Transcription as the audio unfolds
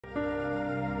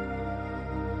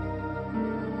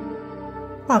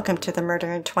Welcome to the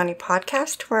Murder in 20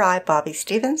 podcast, where I, Bobby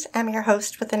Stevens, am your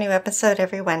host with a new episode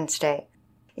every Wednesday.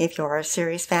 If you're a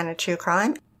serious fan of true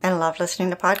crime and love listening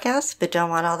to podcasts but don't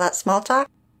want all that small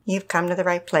talk, you've come to the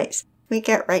right place. We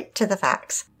get right to the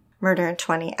facts. Murder in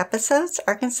 20 episodes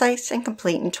are concise and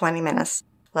complete in 20 minutes.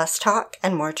 Less talk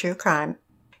and more true crime.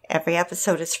 Every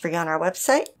episode is free on our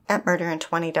website at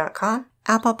murderin20.com,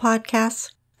 Apple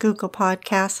Podcasts, Google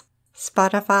Podcasts,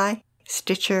 Spotify,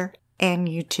 Stitcher, and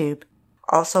YouTube.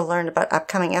 Also learn about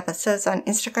upcoming episodes on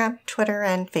Instagram, Twitter,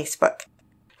 and Facebook.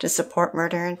 To support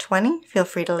Murder in 20, feel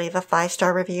free to leave a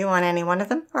 5-star review on any one of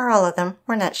them or all of them.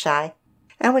 We're not shy.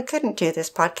 And we couldn't do this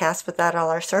podcast without all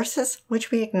our sources, which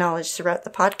we acknowledge throughout the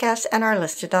podcast and are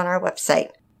listed on our website.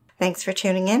 Thanks for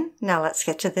tuning in. Now let's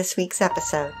get to this week's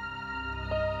episode.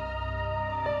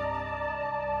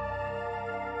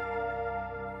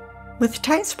 With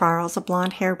tight spirals of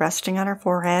blonde hair resting on her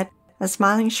forehead, a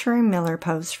smiling Sharee Miller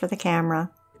posed for the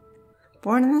camera.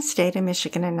 Born in the state of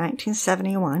Michigan in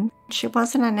 1971, she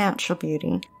wasn't a natural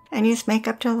beauty and used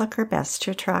makeup to look her best to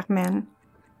attract men.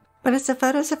 But it's the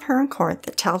photos of her in court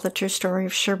that tell the true story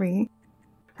of Sharee.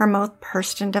 Her mouth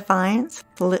pursed in defiance,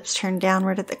 the lips turned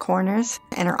downward at the corners,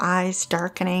 and her eyes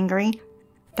dark and angry.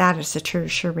 That is the true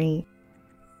Sharee.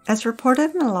 As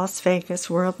reported in the Las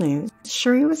Vegas World News,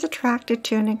 Sharee was attracted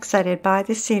to and excited by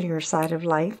the seedier side of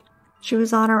life. She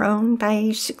was on her own by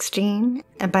age 16,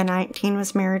 and by 19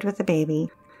 was married with a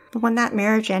baby. But when that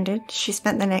marriage ended, she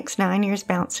spent the next 9 years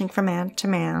bouncing from man to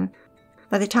man.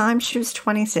 By the time she was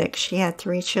 26, she had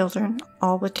 3 children,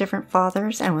 all with different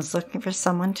fathers, and was looking for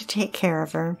someone to take care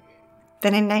of her.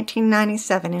 Then in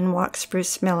 1997, in walks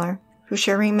Bruce Miller, who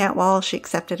Sharee met while she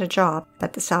accepted a job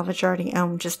at the salvage yard he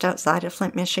owned just outside of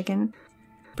Flint, Michigan.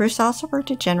 Bruce also worked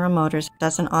at General Motors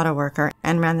as an auto worker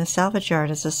and ran the salvage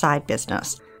yard as a side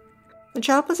business. The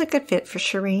job was a good fit for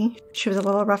Sharee. She was a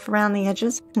little rough around the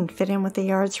edges and fit in with the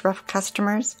yard's rough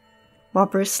customers. While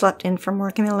Bruce slept in from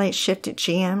working the late shift at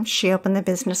GM, she opened the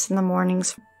business in the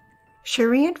mornings.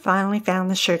 Sharee had finally found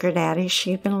the sugar daddy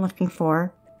she had been looking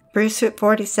for. Bruce, who at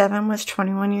 47 was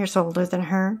 21 years older than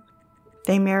her.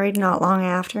 They married not long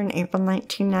after in April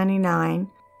 1999.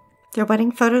 Their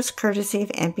wedding photos, courtesy of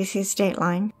NBC's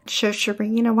Dateline, show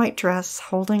Sharee in a white dress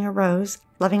holding a rose,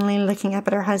 lovingly looking up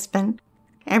at her husband,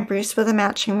 and Bruce with a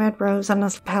matching red rose on the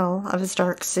lapel of his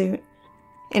dark suit.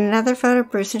 In another photo,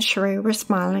 Bruce and Sharee were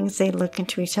smiling as they looked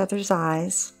into each other's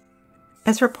eyes.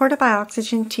 As reported by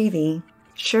Oxygen TV,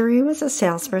 Sharee was a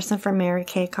salesperson for Mary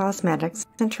Kay Cosmetics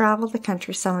and traveled the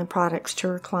country selling products to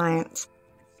her clients.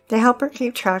 To help her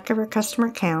keep track of her customer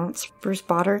counts, Bruce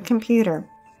bought her a computer.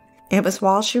 It was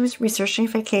while she was researching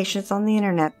vacations on the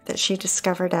internet that she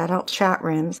discovered adult chat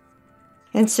rooms,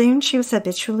 and soon she was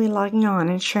habitually logging on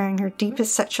and sharing her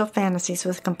deepest sexual fantasies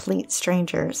with complete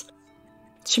strangers.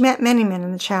 She met many men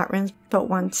in the chat rooms, but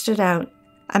one stood out,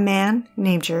 a man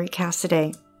named Jerry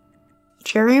Cassidy.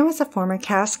 Jerry was a former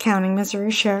Cass County,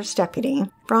 Missouri Sheriff's deputy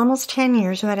for almost 10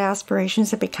 years who had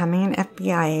aspirations of becoming an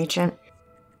FBI agent.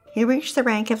 He reached the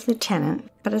rank of lieutenant,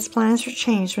 but his plans were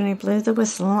changed when he blew the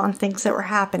whistle on things that were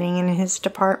happening in his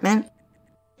department.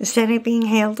 Instead of being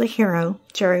hailed a hero,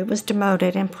 Jerry was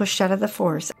demoted and pushed out of the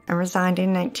force and resigned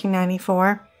in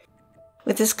 1994.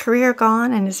 With his career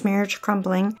gone and his marriage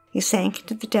crumbling, he sank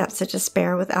into the depths of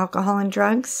despair with alcohol and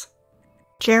drugs.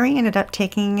 Jerry ended up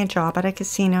taking a job at a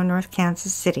casino in North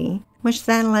Kansas City, which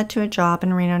then led to a job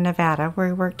in Reno, Nevada, where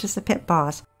he worked as a pit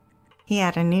boss. He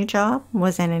had a new job,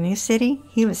 was in a new city,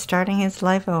 he was starting his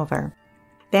life over.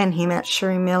 Then he met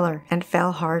Sharee Miller and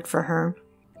fell hard for her.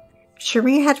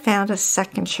 Sharee had found a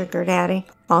second sugar daddy,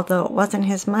 although it wasn't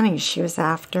his money she was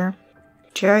after.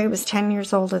 Jerry was 10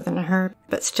 years older than her,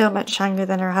 but still much younger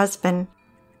than her husband.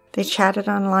 They chatted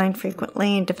online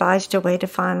frequently and devised a way to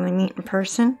finally meet in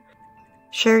person.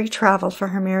 Sharee traveled for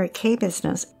her Mary Kay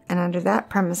business, and under that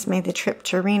premise made the trip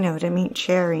to Reno to meet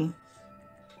Jerry.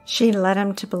 She led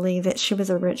him to believe that she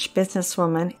was a rich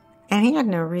businesswoman, and he had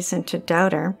no reason to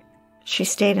doubt her. She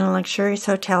stayed in luxurious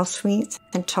hotel suites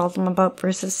and told them about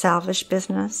Bruce's salvage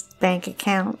business, bank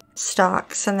account,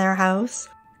 stocks, and their house.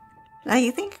 Now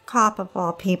you think a cop of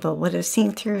all people would have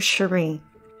seen through Sharee,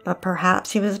 but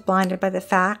perhaps he was blinded by the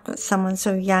fact that someone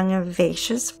so young and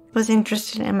vivacious was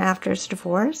interested in him after his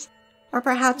divorce, or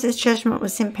perhaps his judgment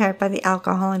was impaired by the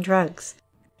alcohol and drugs.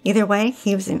 Either way,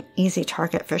 he was an easy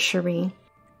target for Sharee.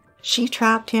 She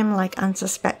trapped him like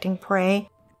unsuspecting prey.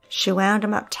 She wound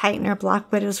him up tight in her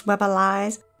Black Widow's web of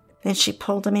lies. Then she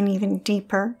pulled him in even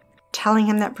deeper, telling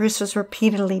him that Bruce was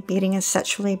repeatedly beating and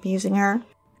sexually abusing her.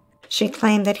 She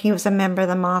claimed that he was a member of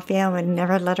the mafia and would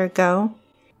never let her go.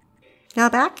 Now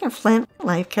back in Flint,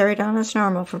 life carried on as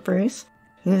normal for Bruce.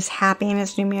 He was happy in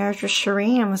his new marriage with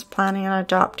Sharee and was planning on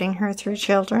adopting her 3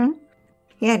 children.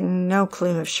 He had no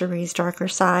clue of Sharee's darker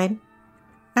side.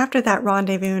 After that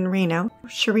rendezvous in Reno,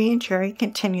 Sharee and Jerry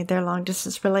continued their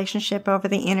long-distance relationship over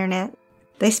the internet.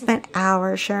 They spent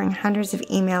hours sharing hundreds of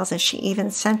emails, and she even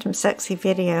sent him sexy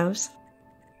videos.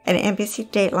 An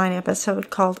NBC Dateline episode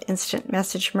called Instant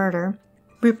Message Murder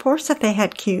reports that they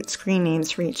had cute screen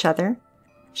names for each other.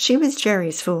 She was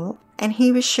Jerry's fool, and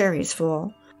he was Sharee's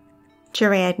fool.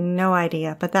 Jerry had no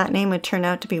idea, but that name would turn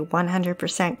out to be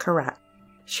 100% correct.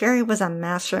 Sharee was a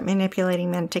master at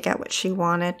manipulating men to get what she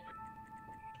wanted.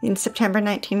 In September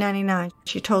 1999,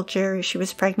 she told Jerry she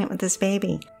was pregnant with his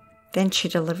baby. Then she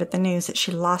delivered the news that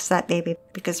she lost that baby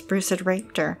because Bruce had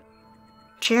raped her.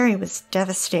 Jerry was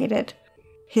devastated.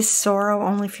 His sorrow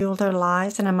only fueled her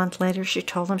lies, and a month later she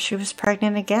told him she was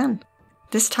pregnant again,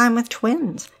 this time with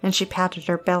twins, and she patted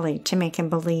her belly to make him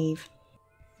believe.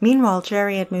 Meanwhile,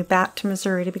 Jerry had moved back to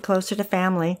Missouri to be closer to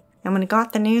family, and when he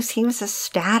got the news, he was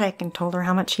ecstatic and told her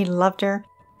how much he loved her.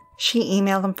 She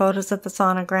emailed him photos of the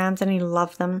sonograms, and he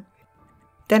loved them.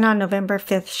 Then on November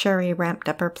 5th, Sharee ramped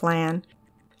up her plan.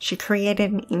 She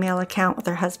created an email account with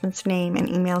her husband's name and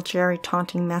emailed Jerry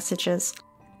taunting messages.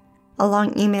 A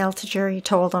long email to Jerry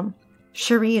told him,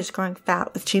 "Sharee is growing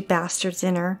fat with 2 bastards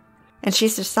in her, and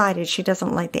she's decided she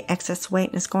doesn't like the excess weight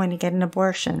and is going to get an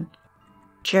abortion."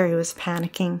 Jerry was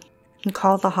panicking. He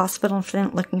called the hospital in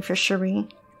Flint looking for Sharee.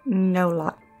 No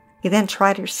luck. He then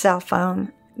tried her cell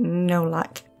phone. No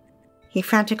luck. He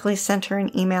frantically sent her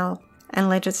an email, and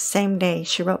later the same day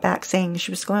she wrote back saying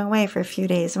she was going away for a few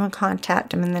days and would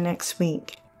contact him in the next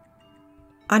week.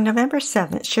 On November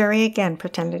 7th, Sharee again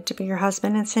pretended to be her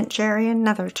husband and sent Jerry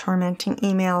another tormenting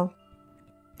email.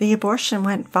 The abortion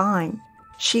went fine.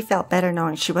 She felt better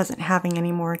knowing she wasn't having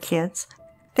any more kids.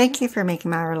 "Thank you for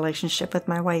making my relationship with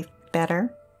my wife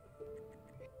better."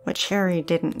 What Sharee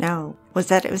didn't know was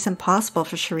that it was impossible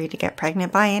for Sharee to get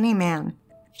pregnant by any man.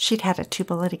 She'd had a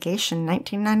tubal litigation in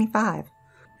 1995.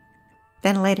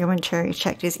 Then later when Jerry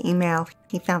checked his email,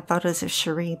 he found photos of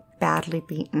Sharee badly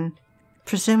beaten,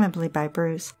 presumably by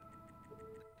Bruce.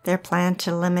 Their plan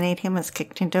to eliminate him was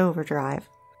kicked into overdrive.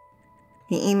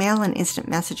 The email and instant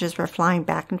messages were flying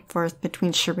back and forth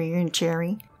between Sharee and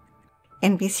Jerry.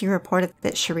 NBC reported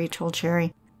that Sharee told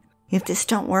Jerry, "If this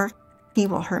don't work, he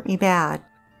will hurt me bad."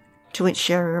 To which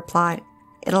Jerry replied,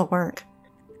 "It'll work."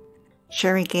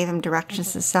 Sharee gave him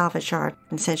directions to the salvage yard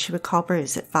and said she would call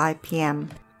Bruce at 5 p.m.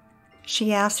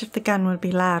 She asked if the gun would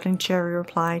be loud, and Jerry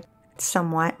replied,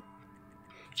 "Somewhat."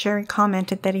 Jerry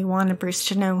commented that he wanted Bruce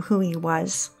to know who he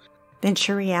was. Then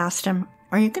Sharee asked him,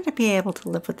 "Are you going to be able to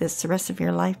live with this the rest of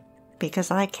your life?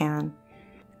 Because I can."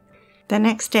 The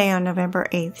next day, on November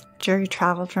 8th, Jerry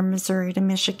traveled from Missouri to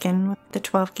Michigan with the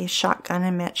 12-gauge shotgun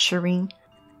and met Sharee.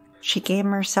 She gave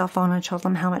him her cell phone and told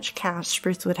him how much cash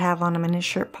Bruce would have on him in his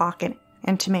shirt pocket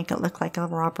and to make it look like a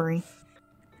robbery.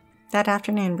 That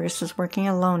afternoon, Bruce was working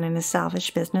alone in his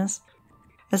salvage business.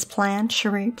 As planned,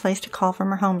 Sharee placed a call from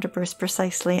her home to Bruce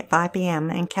precisely at 5 p.m.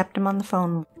 and kept him on the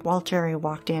phone while Jerry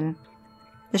walked in.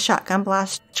 The shotgun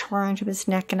blast tore into his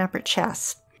neck and upper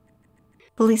chest.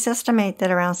 Police estimate that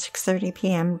around 6:30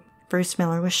 p.m., Bruce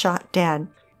Miller was shot dead.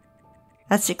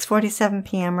 At 6:47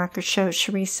 p.m., records showed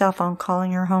Sharee's cell phone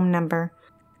calling her home number.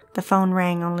 The phone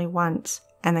rang only once,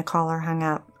 and the caller hung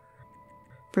up.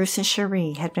 Bruce and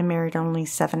Sharee had been married only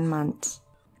 7 months.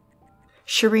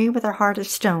 Sharee, with her heart of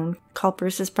stone, called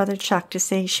Bruce's brother Chuck to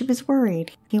say she was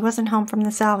worried he wasn't home from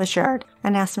the salvage yard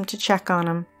and asked him to check on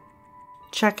him.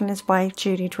 Chuck and his wife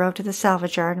Judy drove to the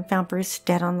salvage yard and found Bruce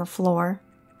dead on the floor,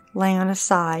 laying on his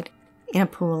side in a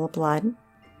pool of blood.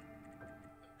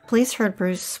 Police heard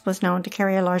Bruce was known to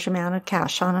carry a large amount of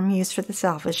cash on him used for the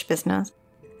salvage business,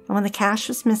 and when the cash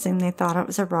was missing, they thought it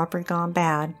was a robbery gone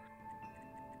bad.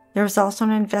 There was also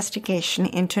an investigation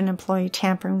into an employee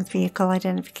tampering with vehicle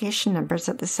identification numbers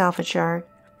at the salvage yard,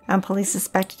 and police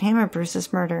suspected him of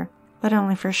Bruce's murder, but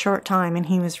only for a short time, and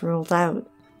he was ruled out.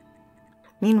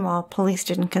 Meanwhile, police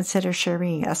didn't consider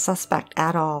Sharee a suspect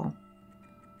at all.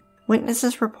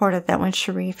 Witnesses reported that when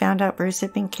Sharee found out Bruce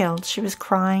had been killed, she was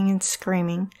crying and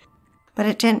screaming, but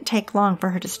it didn't take long for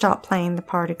her to stop playing the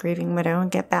part of grieving widow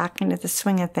and get back into the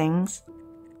swing of things.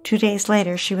 2 days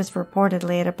later, she was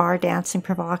reportedly at a bar dancing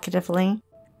provocatively.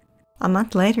 A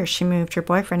month later, she moved her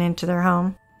boyfriend into their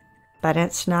home. But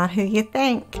it's not who you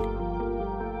think.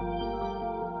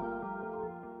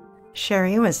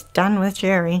 Sharee was done with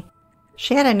Jerry.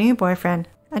 She had a new boyfriend,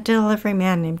 a delivery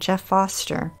man named Jeff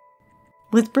Foster.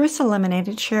 With Bruce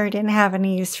eliminated, Sharee didn't have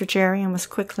any use for Jerry and was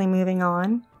quickly moving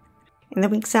on. In the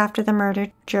weeks after the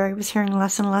murder, Jerry was hearing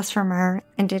less and less from her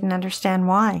and didn't understand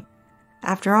why.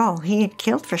 After all, he had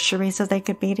killed for Sharee so they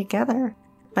could be together.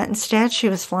 But instead, she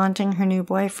was flaunting her new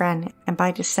boyfriend, and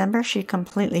by December, she'd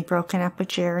completely broken up with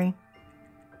Jerry.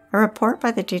 A report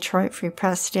by the Detroit Free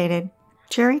Press stated,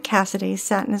 Jerry Cassidy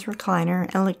sat in his recliner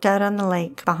and looked out on the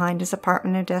lake behind his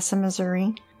apartment in Odessa,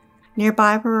 Missouri.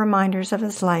 Nearby were reminders of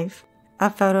his life, a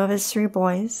photo of his 3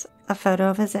 boys, a photo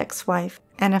of his ex-wife,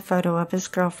 and a photo of his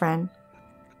girlfriend.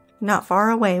 Not far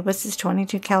away was his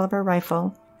 .22 caliber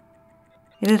rifle.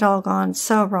 It had all gone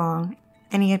so wrong,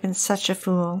 and he had been such a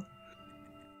fool.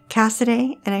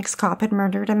 Cassidy, an ex-cop, had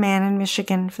murdered a man in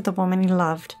Michigan for the woman he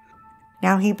loved.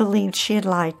 Now he believed she had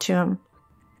lied to him.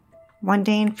 One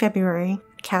day in February,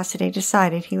 Cassidy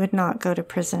decided he would not go to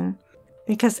prison,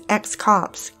 because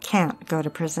ex-cops can't go to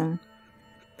prison.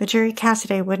 But Jerry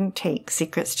Cassidy wouldn't take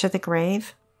secrets to the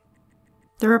grave.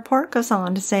 The report goes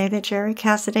on to say that Jerry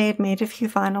Cassidy had made a few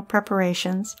final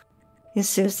preparations. His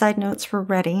suicide notes were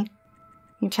ready.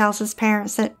 He tells his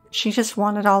parents that she just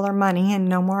wanted all her money and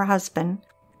no more husband.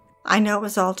 I know it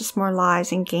was all just more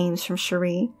lies and games from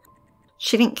Sharee.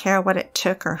 She didn't care what it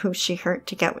took or who she hurt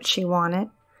to get what she wanted.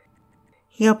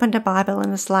 He opened a Bible in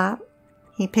his lap.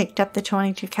 He picked up the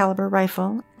 .22 caliber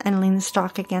rifle and leaned the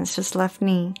stock against his left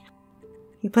knee.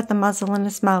 He put the muzzle in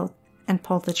his mouth and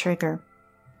pulled the trigger.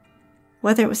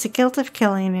 Whether it was the guilt of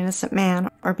killing an innocent man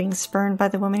or being spurned by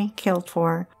the woman he killed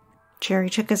for,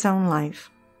 Jerry took his own life.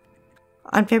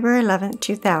 On February 11,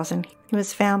 2000, he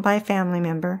was found by a family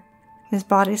member, his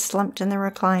body slumped in the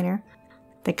recliner,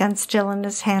 the gun still in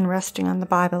his hand resting on the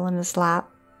Bible in his lap.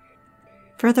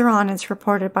 Further on, it's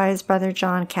reported by his brother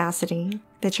John Cassidy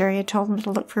that Jerry had told him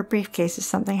to look for a briefcase if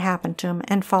something happened to him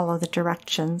and follow the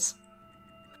directions.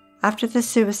 After the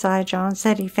suicide, John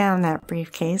said he found that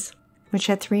briefcase, which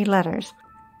had 3 letters,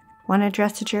 one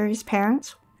addressed to Jerry's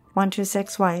parents, one to his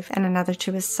ex-wife, and another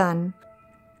to his son.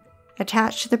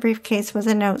 Attached to the briefcase was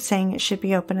a note saying it should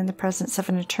be opened in the presence of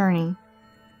an attorney.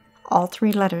 All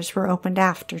 3 letters were opened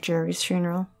after Jerry's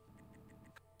funeral.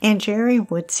 And Jerry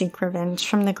would seek revenge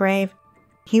from the grave.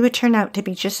 He would turn out to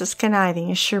be just as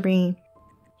conniving as Sharee.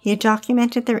 He had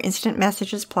documented their instant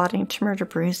messages plotting to murder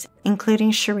Bruce,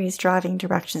 including Sharee's driving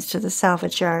directions to the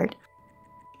salvage yard.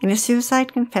 In a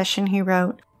suicide confession, he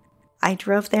wrote, I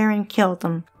drove there and killed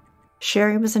them.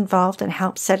 Sharee was involved and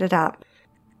helped set it up.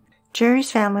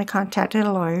 Jerry's family contacted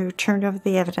a lawyer who turned over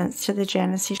the evidence to the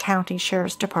Genesee County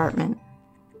Sheriff's Department.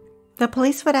 The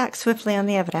police would act swiftly on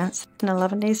the evidence, and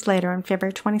 11 days later, on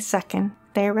February 22nd,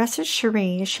 they arrested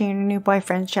Sharee as she and her new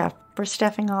boyfriend Jeff were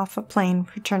stepping off a plane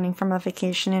returning from a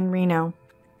vacation in Reno.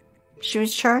 She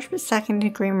was charged with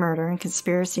second-degree murder and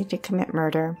conspiracy to commit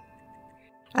murder.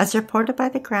 As reported by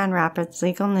the Grand Rapids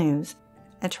Legal News,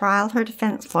 at trial her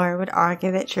defense lawyer would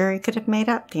argue that Jerry could have made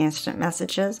up the instant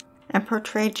messages and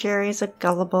portrayed Jerry as a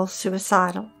gullible,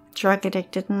 suicidal,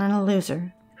 drug-addicted, and a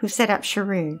loser who set up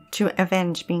Sharee to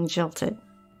avenge being jilted.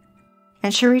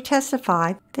 And Sharee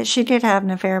testified that she did have an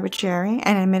affair with Jerry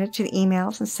and admitted to the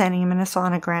emails and sending him in a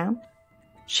sonogram.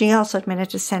 She also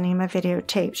admitted to sending him a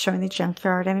videotape showing the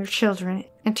junkyard and her children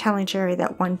and telling Jerry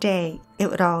that one day it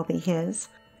would all be his.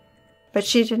 But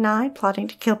she denied plotting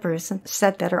to kill Bruce and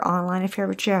said that her online affair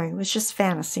with Jerry was just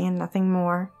fantasy and nothing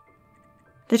more.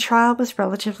 The trial was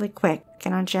relatively quick,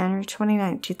 and on January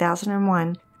 29,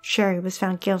 2001, Sharee was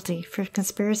found guilty for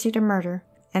conspiracy to murder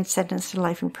and sentenced to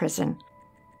life in prison.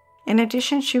 In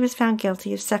addition, she was found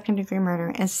guilty of second-degree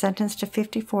murder and sentenced to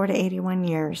 54 to 81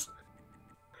 years.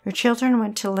 Her children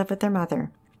went to live with their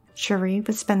mother. Sharee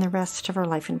would spend the rest of her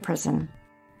life in prison.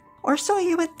 Or so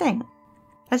you would think.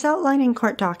 As outlined in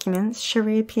court documents,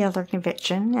 Sharee appealed her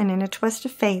conviction, and in a twist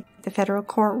of fate, the federal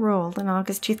court ruled in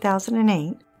August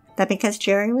 2008 that because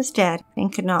Jerry was dead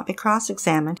and could not be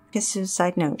cross-examined, his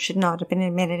suicide note should not have been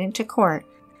admitted into court,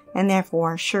 and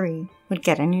therefore Sharee would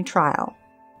get a new trial.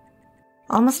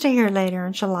 Almost a year later,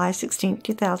 on July 16,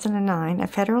 2009, a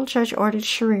federal judge ordered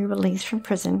Sharee released from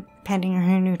prison pending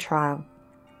her new trial.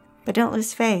 But don't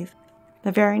lose faith.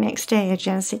 The very next day, a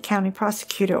Genesee County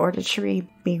prosecutor ordered Sharee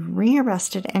be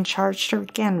rearrested and charged her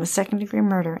again with second-degree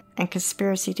murder and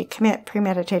conspiracy to commit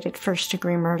premeditated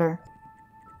first-degree murder.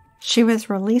 She was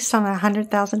released on a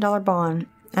 $100,000 bond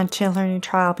until her new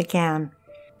trial began.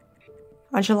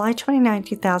 On July 29,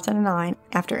 2009,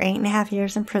 after 8.5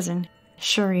 years in prison,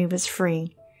 Sharee was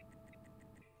free.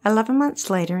 11 months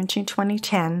later, in June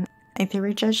 2010, a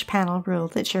 3-judge panel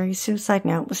ruled that Jerry's suicide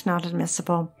note was not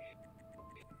admissible.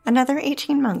 Another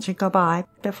 18 months would go by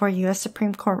before U.S.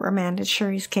 Supreme Court remanded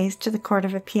Sharee's case to the Court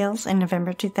of Appeals in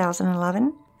November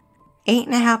 2011.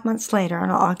 8.5 months later,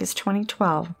 on August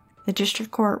 2012, the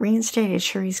District Court reinstated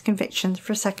Sharee's convictions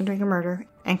for second-degree murder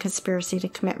and conspiracy to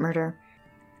commit murder.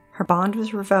 Her bond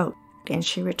was revoked, and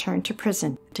she returned to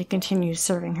prison to continue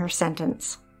serving her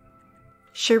sentence.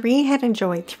 Sharee had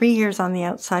enjoyed 3 years on the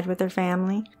outside with her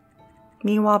family.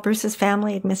 Meanwhile, Bruce's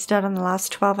family had missed out on the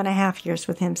last 12 and a half years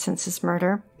with him since his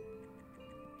murder.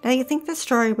 Now, you'd think the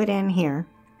story would end here,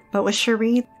 but with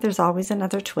Sharee, there's always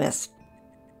another twist.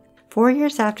 4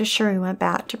 years after Sharee went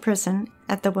back to prison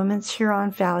at the Women's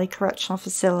Huron Valley Correctional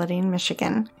Facility in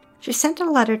Michigan, she sent a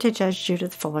letter to Judge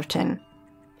Judith Fullerton.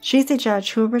 She's the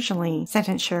judge who originally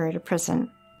sentenced Sharee to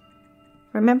prison.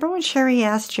 Remember when Sharee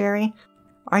asked Jerry,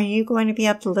 "Are you going to be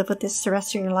able to live with this the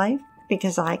rest of your life?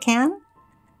 Because I can?"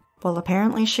 Well,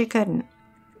 apparently she couldn't.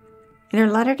 In her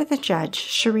letter to the judge,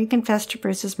 Sharee confessed to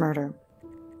Bruce's murder.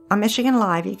 On Michigan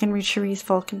Live, you can read Sharee's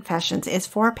full confessions. It's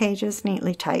 4 pages,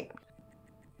 neatly typed.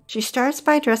 She starts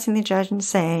by addressing the judge and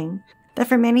saying that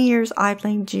for many years I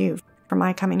blamed you for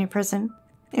my coming to prison.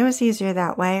 It was easier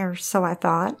that way, or so I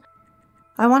thought.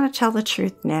 I want to tell the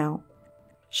truth now.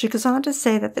 She goes on to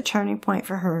say that the turning point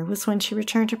for her was when she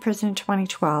returned to prison in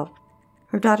 2012.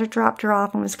 Her daughter dropped her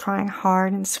off and was crying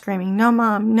hard and screaming, "No,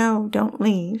 Mom, no, don't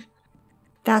leave."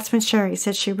 That's when Sharee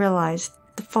said she realized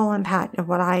the full impact of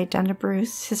what I had done to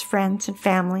Bruce, his friends and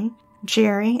family,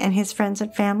 Jerry and his friends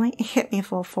and family. It hit me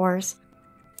full force.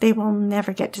 They will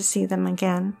never get to see them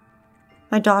again.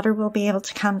 My daughter will be able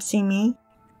to come see me.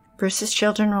 Bruce's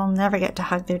children will never get to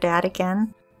hug their dad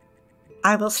again.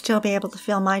 I will still be able to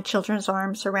feel my children's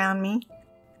arms around me.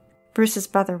 Bruce's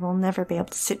brother will never be able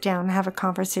to sit down and have a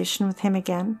conversation with him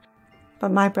again,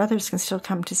 but my brothers can still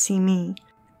come to see me.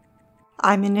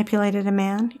 I manipulated a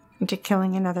man into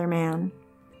killing another man.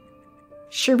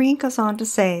 Sharee goes on to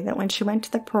say that when she went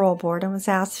to the parole board and was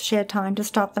asked if she had time to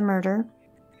stop the murder,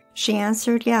 she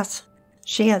answered yes,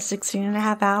 she had 16 and a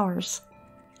half hours,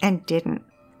 and didn't.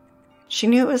 She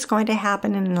knew it was going to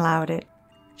happen and allowed it.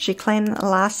 She claimed that the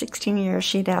last 16 years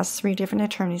she'd asked 3 different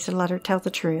attorneys to let her tell the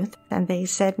truth, and they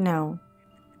said no.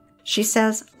 She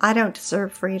says, "I don't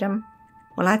deserve freedom.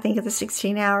 When I think of the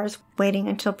 16 hours waiting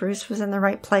until Bruce was in the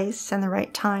right place and the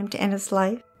right time to end his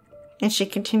life," and she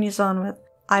continues on with,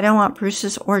 "I don't want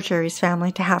Bruce's or Jerry's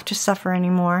family to have to suffer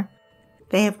anymore.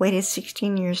 They have waited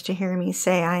 16 years to hear me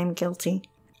say I am guilty.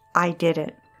 I did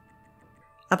it."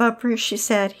 About Bruce, she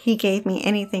said, "He gave me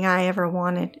anything I ever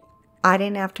wanted. I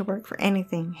didn't have to work for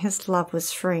anything. His love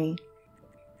was free."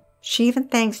 She even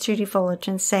thanks Judy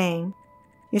Fullerton, saying,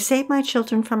 "You saved my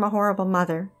children from a horrible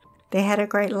mother. They had a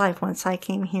great life once I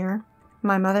came here.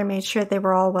 My mother made sure they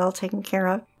were all well taken care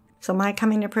of, so my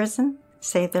coming to prison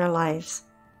saved their lives."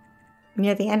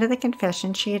 Near the end of the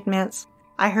confession, she admits,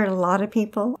 "I hurt a lot of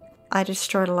people. I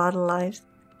destroyed a lot of lives.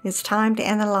 It's time to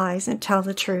end the lies and tell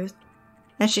the truth."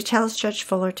 And she tells Judge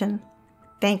Fullerton,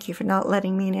 "Thank you for not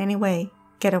letting me in any way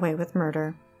get away with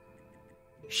murder."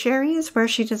 Sharee is where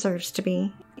she deserves to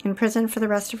be, in prison for the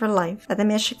rest of her life at the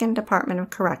Michigan Department of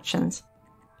Corrections.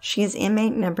 She is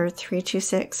inmate number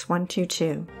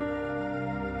 326122.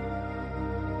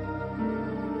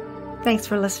 Thanks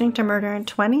for listening to Murder in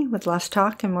 20 with less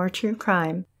talk and more true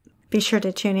crime. Be sure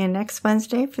to tune in next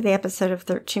Wednesday for the episode of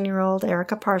 13-year-old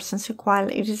Erica Parsons, who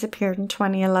quietly disappeared in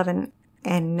 2011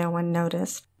 and no one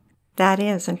noticed. That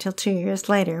is, until 2 years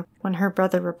later, when her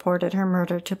brother reported her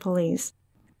murder to police.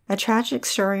 A tragic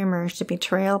story emerged of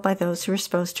betrayal by those who were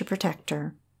supposed to protect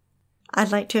her.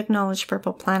 I'd like to acknowledge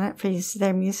Purple Planet for use of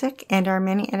their music and our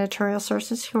many editorial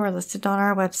sources who are listed on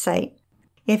our website.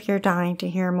 If you're dying to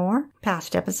hear more,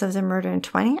 past episodes of Murder in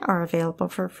 20 are available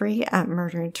for free at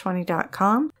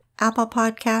murderin20.com, Apple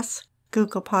Podcasts,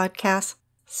 Google Podcasts,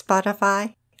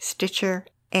 Spotify, Stitcher,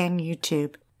 and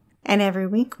YouTube. And every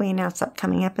week we announce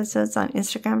upcoming episodes on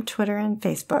Instagram, Twitter, and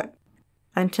Facebook.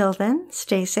 Until then,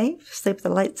 stay safe, sleep with the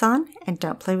lights on, and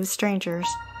don't play with strangers.